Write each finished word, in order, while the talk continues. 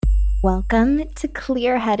Welcome to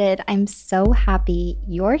Clear-Headed. I'm so happy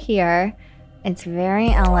you're here. It's very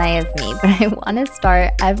LA of me, but I want to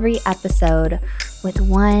start every episode with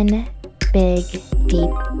one big, deep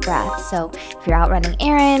breath. So if you're out running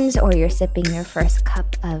errands or you're sipping your first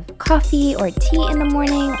cup of coffee or tea in the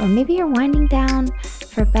morning, or maybe you're winding down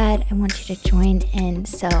for bed, I want you to join in.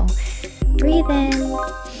 So breathe in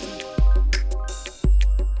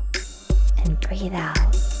and breathe out.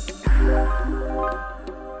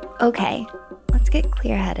 Okay, let's get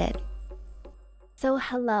clear-headed. So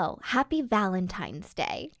hello, happy Valentine's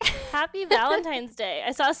Day. Happy Valentine's Day.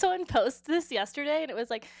 I saw someone post this yesterday and it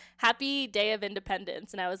was like, Happy Day of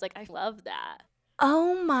Independence. And I was like, I love that.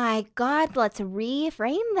 Oh my God, let's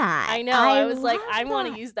reframe that. I know. I was like, I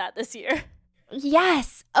want to use that this year.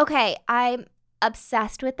 Yes. Okay, I'm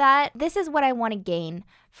obsessed with that. This is what I want to gain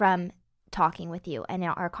from talking with you and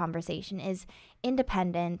our conversation is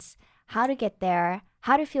independence, how to get there,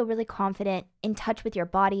 how to feel really confident, in touch with your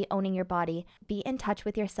body, owning your body, be in touch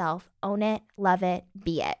with yourself, own it, love it,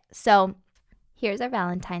 be it. So here's our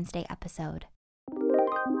Valentine's Day episode.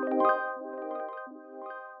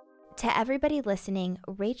 To everybody listening,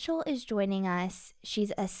 Rachel is joining us.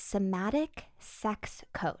 She's a somatic sex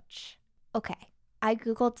coach. Okay, I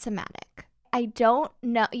Googled somatic. I don't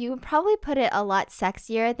know. You would probably put it a lot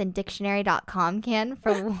sexier than dictionary.com can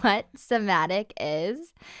for what somatic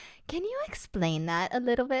is. Can you explain that a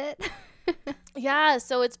little bit? Yeah,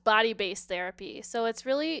 so it's body-based therapy. So it's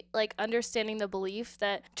really like understanding the belief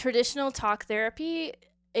that traditional talk therapy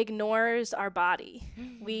ignores our body.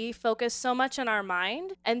 We focus so much on our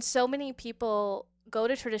mind, and so many people go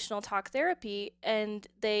to traditional talk therapy and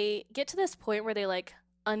they get to this point where they like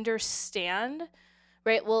understand,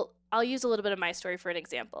 right? Well, I'll use a little bit of my story for an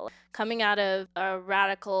example. Coming out of a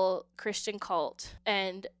radical Christian cult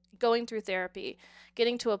and going through therapy,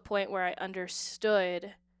 getting to a point where I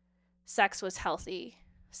understood sex was healthy,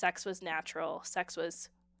 sex was natural, sex was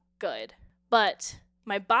good. But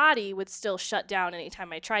my body would still shut down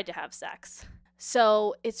anytime I tried to have sex.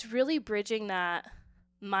 So it's really bridging that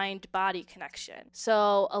mind-body connection.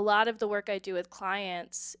 So a lot of the work I do with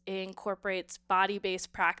clients incorporates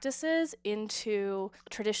body-based practices into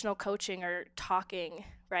traditional coaching or talking,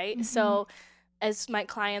 right? Mm-hmm. So as my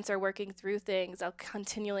clients are working through things, I'll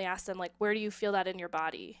continually ask them, like, where do you feel that in your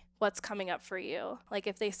body? What's coming up for you? Like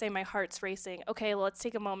if they say my heart's racing, okay, well, let's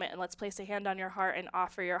take a moment and let's place a hand on your heart and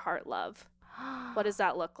offer your heart love. What does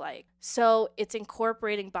that look like? So it's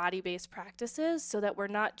incorporating body-based practices so that we're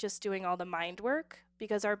not just doing all the mind work,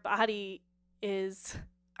 because our body is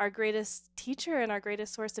our greatest teacher and our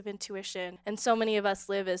greatest source of intuition. And so many of us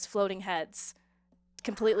live as floating heads,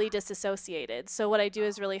 completely disassociated. So what I do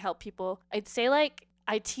is really help people. I'd say like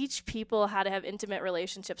I teach people how to have intimate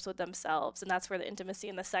relationships with themselves, and that's where the intimacy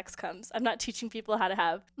and the sex comes. I'm not teaching people how to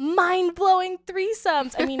have mind-blowing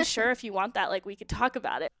threesomes. I mean, sure, if you want that, like we could talk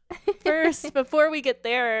about it. First, before we get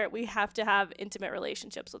there, we have to have intimate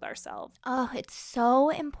relationships with ourselves. Oh, it's so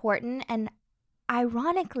important and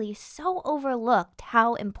ironically so overlooked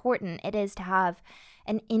how important it is to have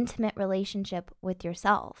an intimate relationship with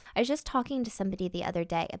yourself. I was just talking to somebody the other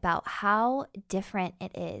day about how different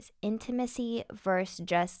it is, intimacy versus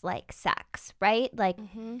just like sex, right? Like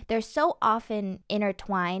they're so often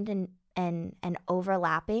intertwined and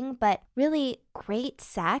overlapping, but really great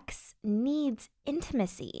sex needs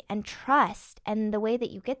intimacy and trust. And the way that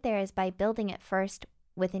you get there is by building it first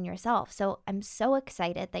within yourself. So I'm so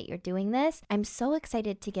excited that you're doing this. I'm so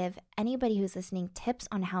excited to give anybody who's listening tips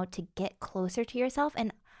on how to get closer to yourself.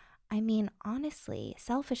 And I mean, honestly,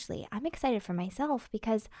 selfishly, I'm excited for myself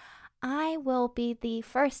because I will be the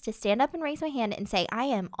first to stand up and raise my hand and say, I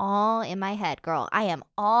am all in my head, girl. I am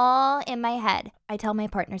all in my head. I tell my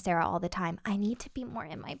partner, Sarah, all the time, I need to be more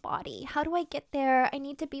in my body. How do I get there? I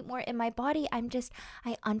need to be more in my body. I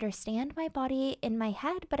understand my body in my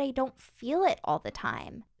head, but I don't feel it all the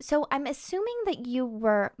time. So I'm assuming that you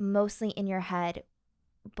were mostly in your head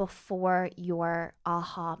before your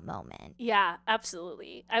aha moment. Yeah,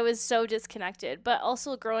 absolutely. I was so disconnected, but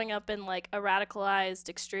also growing up in like a radicalized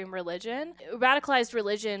extreme religion. Radicalized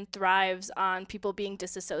religion thrives on people being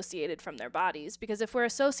disassociated from their bodies, because if we're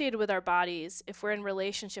associated with our bodies, if we're in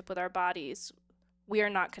relationship with our bodies, we are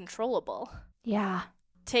not controllable. Yeah.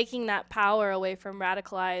 Taking that power away from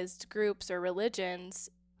radicalized groups or religions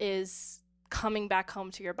is coming back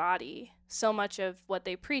home to your body. So much of what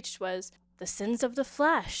they preached was the sins of the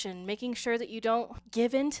flesh and making sure that you don't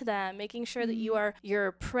give into them, making sure that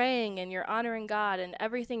you're praying and you're honoring God, and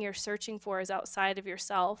everything you're searching for is outside of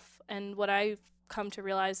yourself. And what I've come to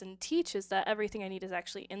realize and teach is that everything I need is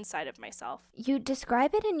actually inside of myself. You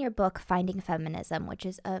describe it in your book, Finding Feminism, which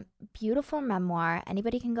is a beautiful memoir.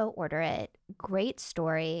 Anybody can go order it. Great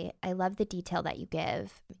story. I love the detail that you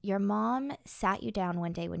give. Your mom sat you down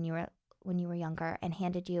one day when you were younger and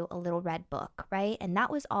handed you a little red book, right? And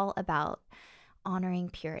that was all about honoring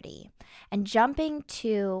purity. And jumping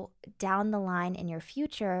to down the line in your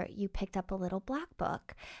future, you picked up a little black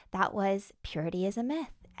book that was Purity is a Myth.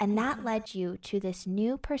 And that led you to this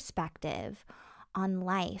new perspective on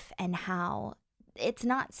life and how it's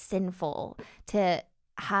not sinful to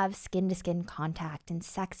have skin to skin contact and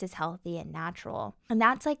sex is healthy and natural. And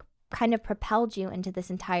that's like kind of propelled you into this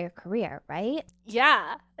entire career, right?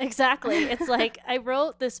 Yeah, exactly. It's like I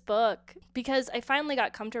wrote this book because I finally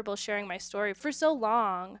got comfortable sharing my story. For so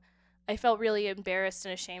long, I felt really embarrassed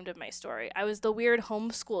and ashamed of my story. I was the weird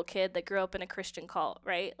homeschool kid that grew up in a Christian cult,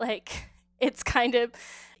 right? Like, it's kind of,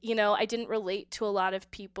 I didn't relate to a lot of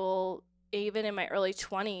people even in my early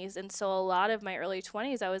 20s. And so a lot of my early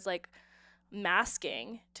 20s, I was like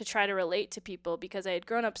masking to try to relate to people because I had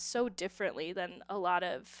grown up so differently than a lot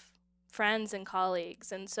of friends and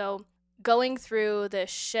colleagues. And so going through this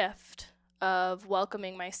shift of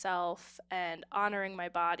welcoming myself and honoring my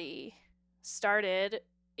body started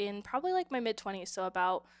in probably like my mid-20s, so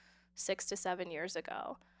about 6 to 7 years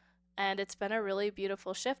ago. And it's been a really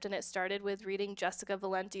beautiful shift. And it started with reading Jessica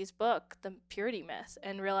Valenti's book, The Purity Myth,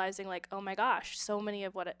 and realizing like, oh my gosh, so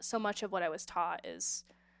much of what I was taught is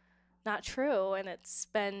not true. And it's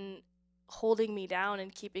been holding me down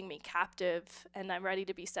and keeping me captive, and I'm ready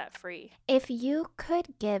to be set free. If you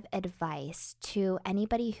could give advice to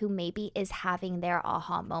anybody who maybe is having their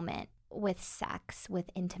aha moment with sex, with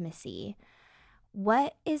intimacy,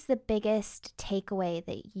 what is the biggest takeaway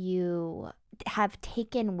that you have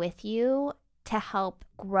taken with you to help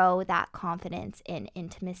grow that confidence in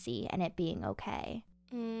intimacy and it being okay?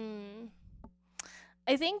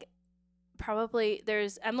 I think probably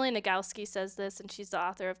there's Emily Nagoski says this, and she's the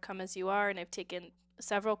author of Come As You Are, and I've taken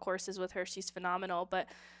several courses with her. She's phenomenal. But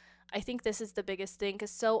I think this is the biggest thing,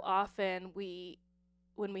 because so often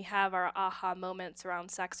when we have our aha moments around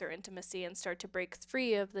sex or intimacy and start to break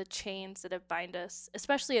free of the chains that have bind us,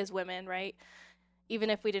 especially as women, right? Even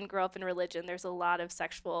if we didn't grow up in religion, there's a lot of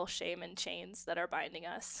sexual shame and chains that are binding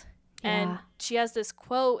us. Yeah. And she has this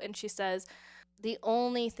quote, and she says, the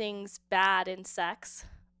only things bad in sex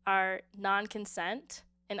are non-consent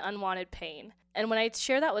and unwanted pain. And when I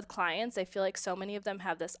share that with clients, I feel like so many of them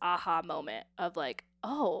have this aha moment of like,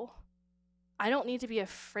 oh, I don't need to be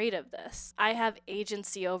afraid of this. I have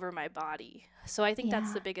agency over my body. So I think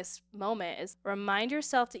that's the biggest moment, is remind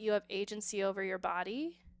yourself that you have agency over your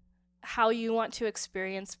body, how you want to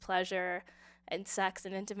experience pleasure and sex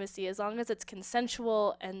and intimacy, as long as it's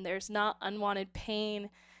consensual and there's not unwanted pain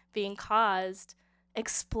being caused.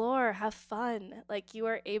 Explore, have fun. Like, you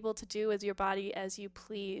are able to do with your body as you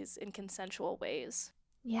please in consensual ways.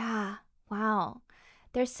 Yeah. Wow.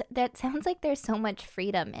 That sounds like there's so much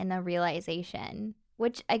freedom in a realization,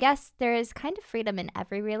 which I guess there is kind of freedom in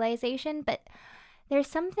every realization, but there's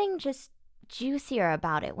something just juicier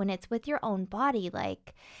about it when it's with your own body.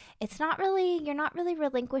 Like, you're not really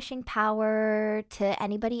relinquishing power to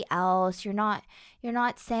anybody else. You're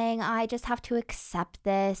not saying, I just have to accept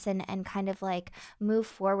this and kind of like move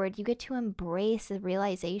forward. You get to embrace the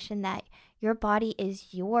realization that your body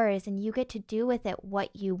is yours and you get to do with it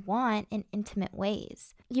what you want in intimate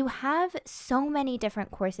ways. You have so many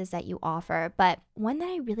different courses that you offer, but one that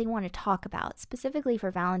I really want to talk about specifically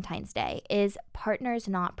for Valentine's Day is Partners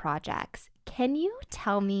Not Projects. Can you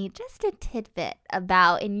tell me just a tidbit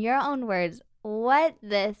about, in your own words, what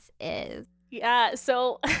this is? Yeah,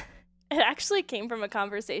 so it actually came from a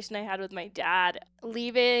conversation I had with my dad,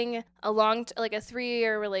 leaving a like a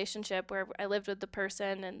 3-year relationship where I lived with the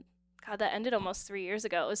person, and God, that ended almost 3 years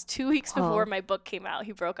ago. It was 2 weeks before my book came out.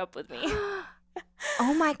 He broke up with me.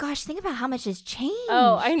 Oh my gosh, think about how much has changed.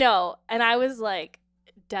 Oh, I know. And I was like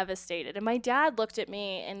devastated. And my dad looked at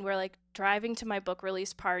me, and we're like driving to my book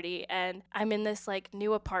release party, and I'm in this like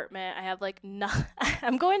new apartment. I have like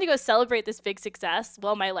I'm going to go celebrate this big success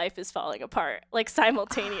while my life is falling apart, like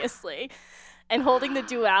simultaneously. And holding the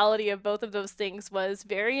duality of both of those things was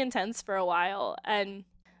very intense for a while. And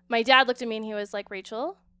my dad looked at me and he was like,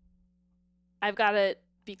 Rachel, I've got to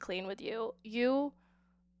be clean with you. You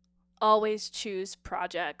always choose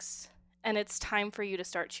projects, and it's time for you to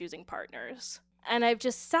start choosing partners. And I've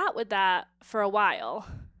just sat with that for a while.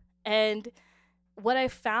 And what I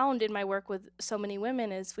found in my work with so many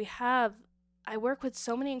women is I work with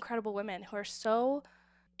so many incredible women who are so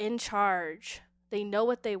in charge. They know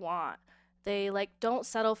what they want. They like don't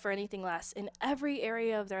settle for anything less in every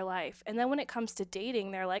area of their life. And then when it comes to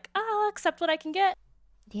dating, they're like, I'll accept what I can get.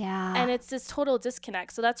 Yeah. And it's this total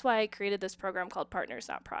disconnect. So that's why I created this program called Partners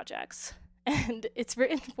Not Projects. And it's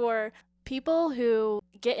written for people who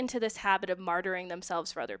get into this habit of martyring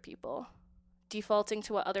themselves for other people, defaulting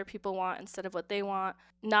to what other people want instead of what they want,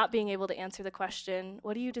 not being able to answer the question,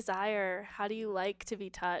 what do you desire? How do you like to be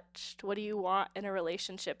touched? What do you want in a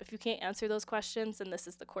relationship? If you can't answer those questions, then this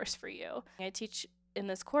is the course for you. I teach in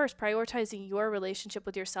this course prioritizing your relationship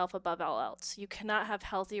with yourself above all else. You cannot have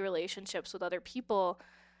healthy relationships with other people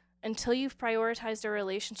until you've prioritized a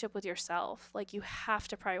relationship with yourself. Like, you have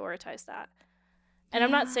to prioritize that. And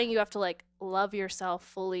I'm not saying you have to like love yourself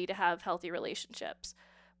fully to have healthy relationships,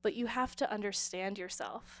 but you have to understand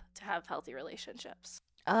yourself to have healthy relationships.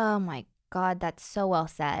 Oh my God, that's so well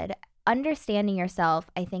said. Understanding yourself,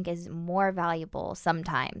 I think, is more valuable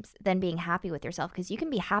sometimes than being happy with yourself, because you can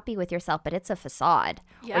be happy with yourself, but it's a facade.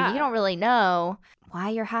 Yeah. Or you don't really know why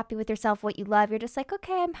you're happy with yourself, what you love. You're just like,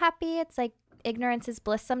 okay, I'm happy. It's like ignorance is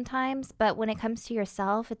bliss sometimes. But when it comes to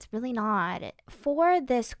yourself, it's really not. For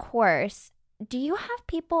this course, do you have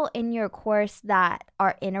people in your course that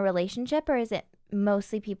are in a relationship, or is it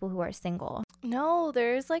mostly people who are single? No,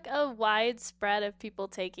 there's like a wide spread of people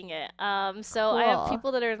taking it. So I have Cool.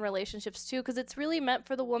 people that are in relationships too, because it's really meant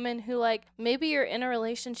for the woman who, like, maybe you're in a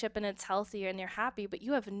relationship and it's healthy and you're happy, but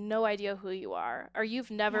you have no idea who you are, or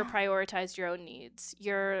you've never Yeah. prioritized your own needs.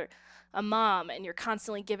 You're a mom and you're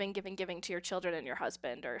constantly giving to your children and your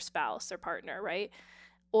husband or spouse or partner, right?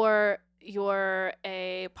 Or you're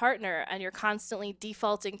a partner and you're constantly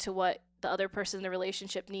defaulting to what the other person in the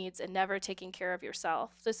relationship needs and never taking care of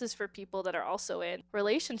yourself. This is for people that are also in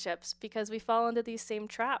relationships, because we fall into these same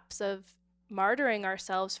traps of martyring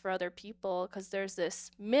ourselves for other people, because there's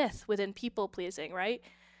this myth within people pleasing, right?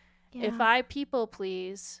 Yeah. If I people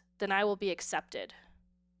please, then I will be accepted.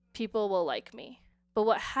 People will like me. But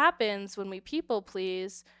what happens when we people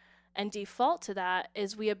please and default to that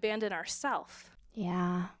is we abandon ourselves.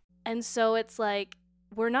 Yeah. And so it's like,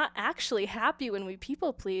 we're not actually happy when we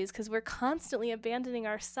people please, because we're constantly abandoning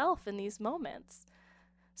ourselves in these moments.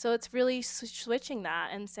 So it's really switching that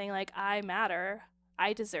and saying, like, I matter.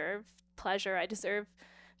 I deserve pleasure. I deserve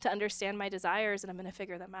to understand my desires, and I'm going to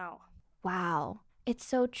figure them out. Wow. It's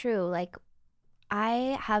so true. Like,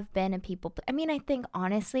 I have been a I think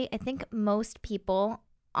honestly, I think most people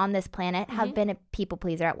on this planet have been a people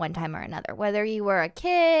pleaser at one time or another. Whether you were a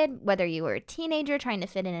kid, whether you were a teenager trying to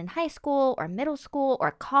fit in high school or middle school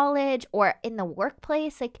or college or in the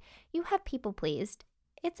workplace, like, you have people pleased.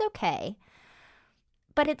 It's okay.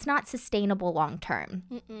 But it's not sustainable long term.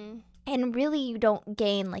 And really, you don't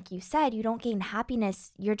gain, like you said, you don't gain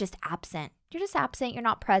happiness. You're just absent. You're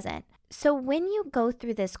not present. So when you go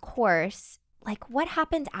through this course, like, what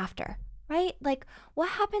happens after, right? Like, what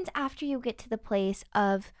happens after you get to the place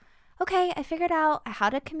of, okay, I figured out how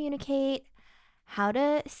to communicate, how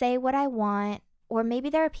to say what I want. Or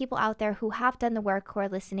maybe there are people out there who have done the work, who are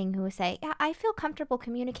listening, who say, yeah, I feel comfortable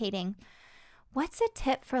communicating. What's a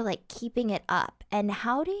tip for like keeping it up? And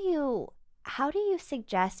how do you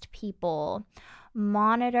suggest people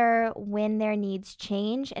monitor when their needs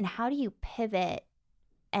change, and how do you pivot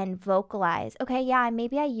and vocalize, okay, yeah,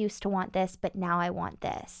 maybe I used to want this, but now I want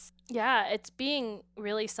this? Yeah, it's being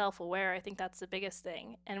really self-aware. I think that's the biggest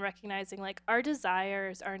thing. And recognizing, like, our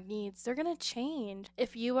desires, our needs, they're going to change.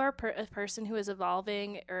 If you are a person who is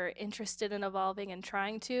evolving or interested in evolving and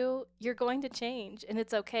trying to, you're going to change. And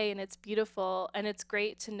it's okay, and it's beautiful, and it's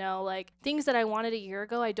great to know, like, things that I wanted a year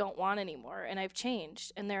ago, I don't want anymore, and I've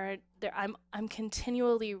changed. And I'm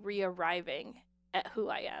continually re-arriving at who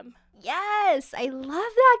I am. Yes, I love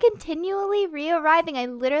that, continually re-arriving. I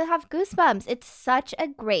literally have goosebumps. It's such a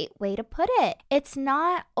great way to put it. It's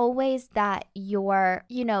not always that you're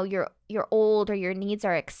old or your needs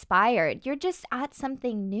are expired. You're just at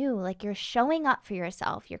something new. Like, you're showing up for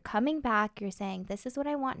yourself. You're coming back. You're saying, this is what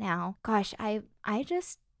I want now. Gosh, I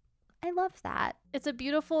love that. It's a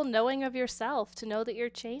beautiful knowing of yourself, to know that you're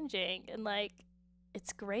changing, and like,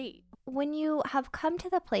 it's great. When you have come to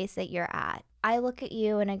the place that you're at, I look at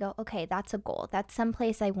you and I go, okay, that's a goal. That's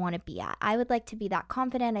someplace I want to be at. I would like to be that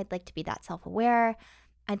confident. I'd like to be that self-aware.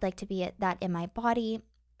 I'd like to be that in my body.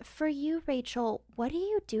 For you, Rachel, what do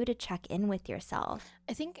you do to check in with yourself?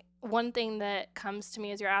 I think one thing that comes to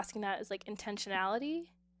me as you're asking that is like intentionality,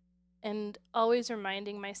 and always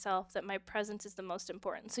reminding myself that my presence is the most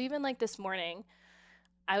important. So even like this morning,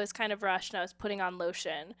 I was kind of rushed and I was putting on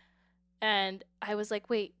lotion, and I was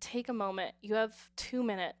like, wait, take a moment. You have 2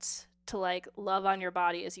 minutes to like love on your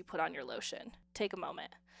body as you put on your lotion. Take a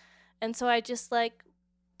moment. And so I just like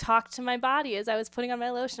talked to my body as I was putting on my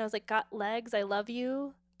lotion. I was like, got legs, I love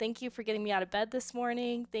you. Thank you for getting me out of bed this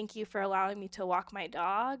morning. Thank you for allowing me to walk my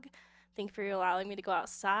dog. Thank you for allowing me to go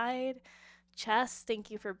outside. Chest, thank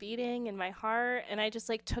you for beating in my heart. And I just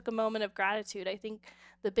like took a moment of gratitude. I think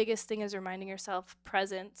the biggest thing is reminding yourself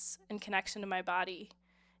presence and connection to my body,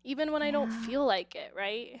 even when I don't Yeah. feel like it,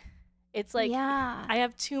 right? It's like Yeah. I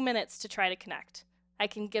have 2 minutes to try to connect. I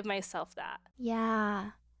can give myself that.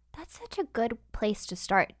 Yeah. That's such a good place to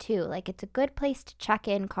start, too. Like, it's a good place to check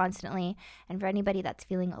in constantly. And for anybody that's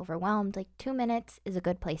feeling overwhelmed, like 2 minutes is a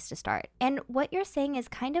good place to start. And what you're saying is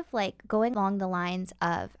kind of like going along the lines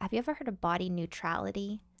of, have you ever heard of body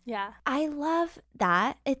neutrality? Yeah. I love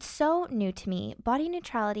that. It's so new to me. Body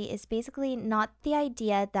neutrality is basically not the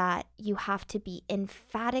idea that you have to be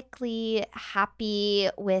emphatically happy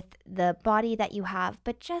with the body that you have,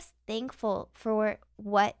 but just thankful for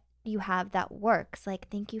what you have that works. Like,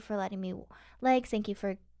 thank you for letting me legs. Thank you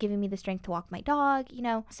for giving me the strength to walk my dog, you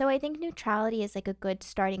know? So I think neutrality is like a good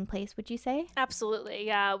starting place, would you say? Absolutely.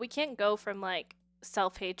 Yeah. We can't go from like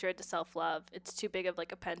self-hatred to self-love. It's too big of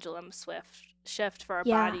like a pendulum shift for our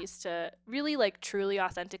Yeah. bodies to really like truly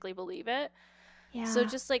authentically believe it. So Yeah.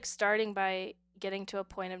 just like starting by getting to a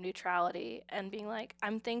point of neutrality and being like,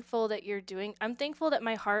 I'm thankful that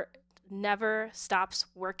my heart never stops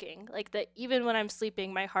working. Like that even when I'm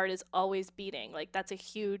sleeping, my heart is always beating. Like that's a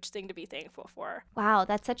huge thing to be thankful for. Wow,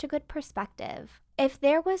 that's such a good perspective. If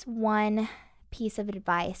there was one piece of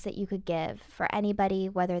advice that you could give for anybody,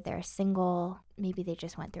 whether they're single, maybe they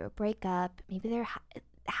just went through a breakup, maybe they're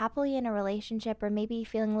happily in a relationship, or maybe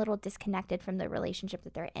feeling a little disconnected from the relationship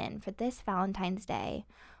that they're in, for this Valentine's Day,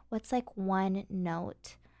 what's like one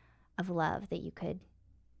note of love that you could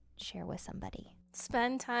share with somebody?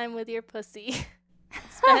 Spend time with your pussy.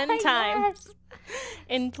 Spend time Yes.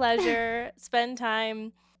 in pleasure. Spend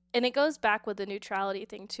time. And it goes back with the neutrality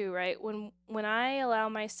thing too, right? When I allow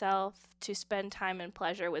myself to spend time in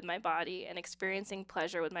pleasure with my body and experiencing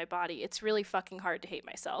pleasure with my body, it's really fucking hard to hate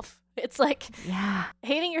myself. It's like Yeah.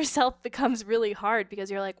 hating yourself becomes really hard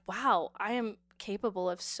because you're like, wow, I am capable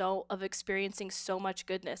of experiencing so much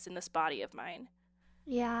goodness in this body of mine.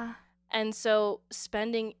 Yeah. And so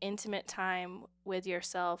spending intimate time with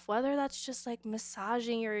yourself, whether that's just like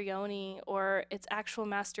massaging your yoni or it's actual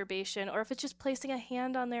masturbation, or if it's just placing a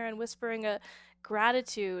hand on there and whispering a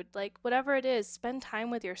gratitude, like whatever it is, spend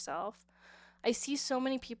time with yourself. I see so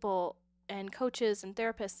many people and coaches and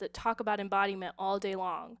therapists that talk about embodiment all day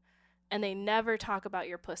long and they never talk about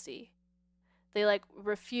your pussy. They like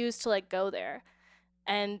refuse to like go there.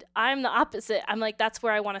 And I'm the opposite. I'm like, that's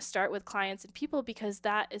where I want to start with clients and people because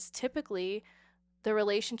that is typically the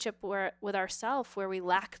relationship with ourselves where we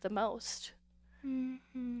lack the most.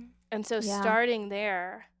 Mm-hmm. And so Yeah. starting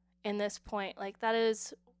there in this point, like that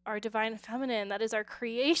is our divine feminine, that is our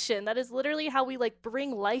creation, that is literally how we like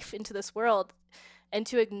bring life into this world. And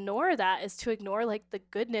to ignore that is to ignore like the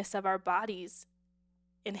goodness of our bodies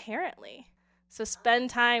inherently. So spend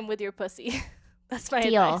time with your pussy. That's my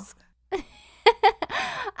Deal. advice.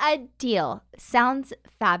 A deal. Sounds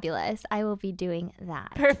fabulous. I will be doing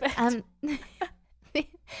that. Perfect.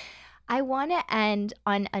 I want to end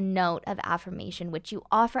on a note of affirmation, which you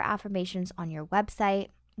offer affirmations on your website,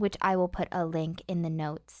 which I will put a link in the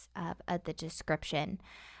notes of the description.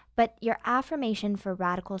 But your affirmation for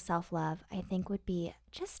radical self-love, I think, would be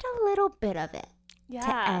just a little bit of it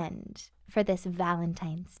to end for this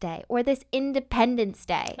Valentine's Day or this Independence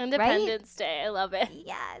Day. Independence Day. I love it.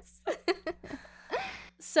 Yes.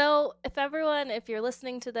 So if you're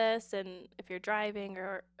listening to this and if you're driving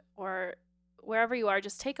or wherever you are,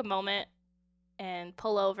 just take a moment and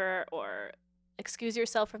pull over or excuse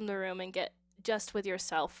yourself from the room and get just with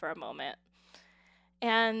yourself for a moment.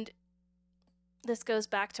 And this goes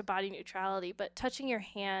back to body neutrality, but touching your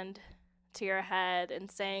hand to your head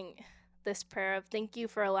and saying this prayer of thank you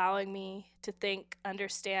for allowing me to think,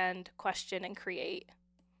 understand, question, and create.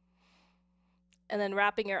 And then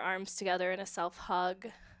wrapping your arms together in a self-hug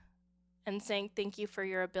and saying thank you for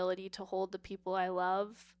your ability to hold the people I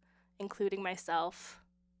love, including myself.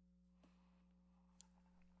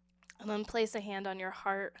 And then place a hand on your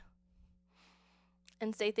heart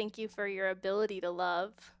and say thank you for your ability to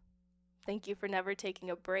love. Thank you for never taking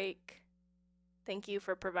a break. Thank you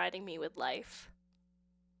for providing me with life.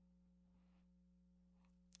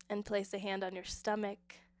 And place a hand on your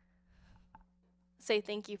stomach. Say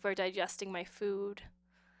thank you for digesting my food.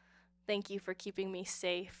 Thank you for keeping me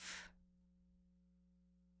safe.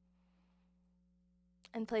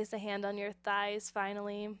 And place a hand on your thighs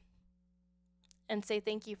finally. And say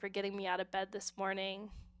thank you for getting me out of bed this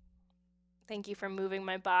morning. Thank you for moving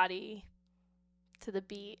my body to the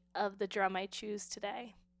beat of the drum I choose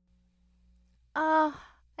today. Oh,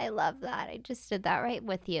 I love that. I just did that right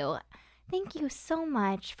with you. Thank you so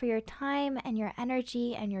much for your time and your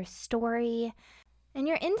energy and your story and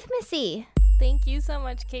your intimacy. Thank you so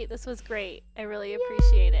much, Kate. This was great. I really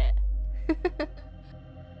appreciate it.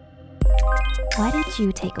 What did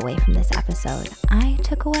you take away from this episode? I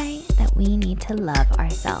took away that we need to love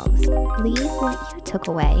ourselves. Leave what you took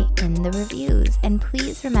away in the reviews. And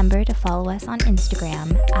please remember to follow us on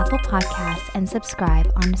Instagram, Apple Podcasts, and subscribe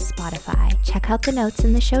on Spotify. Check out the notes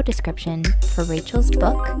in the show description for Rachel's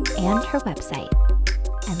book and her website.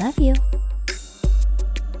 I love you.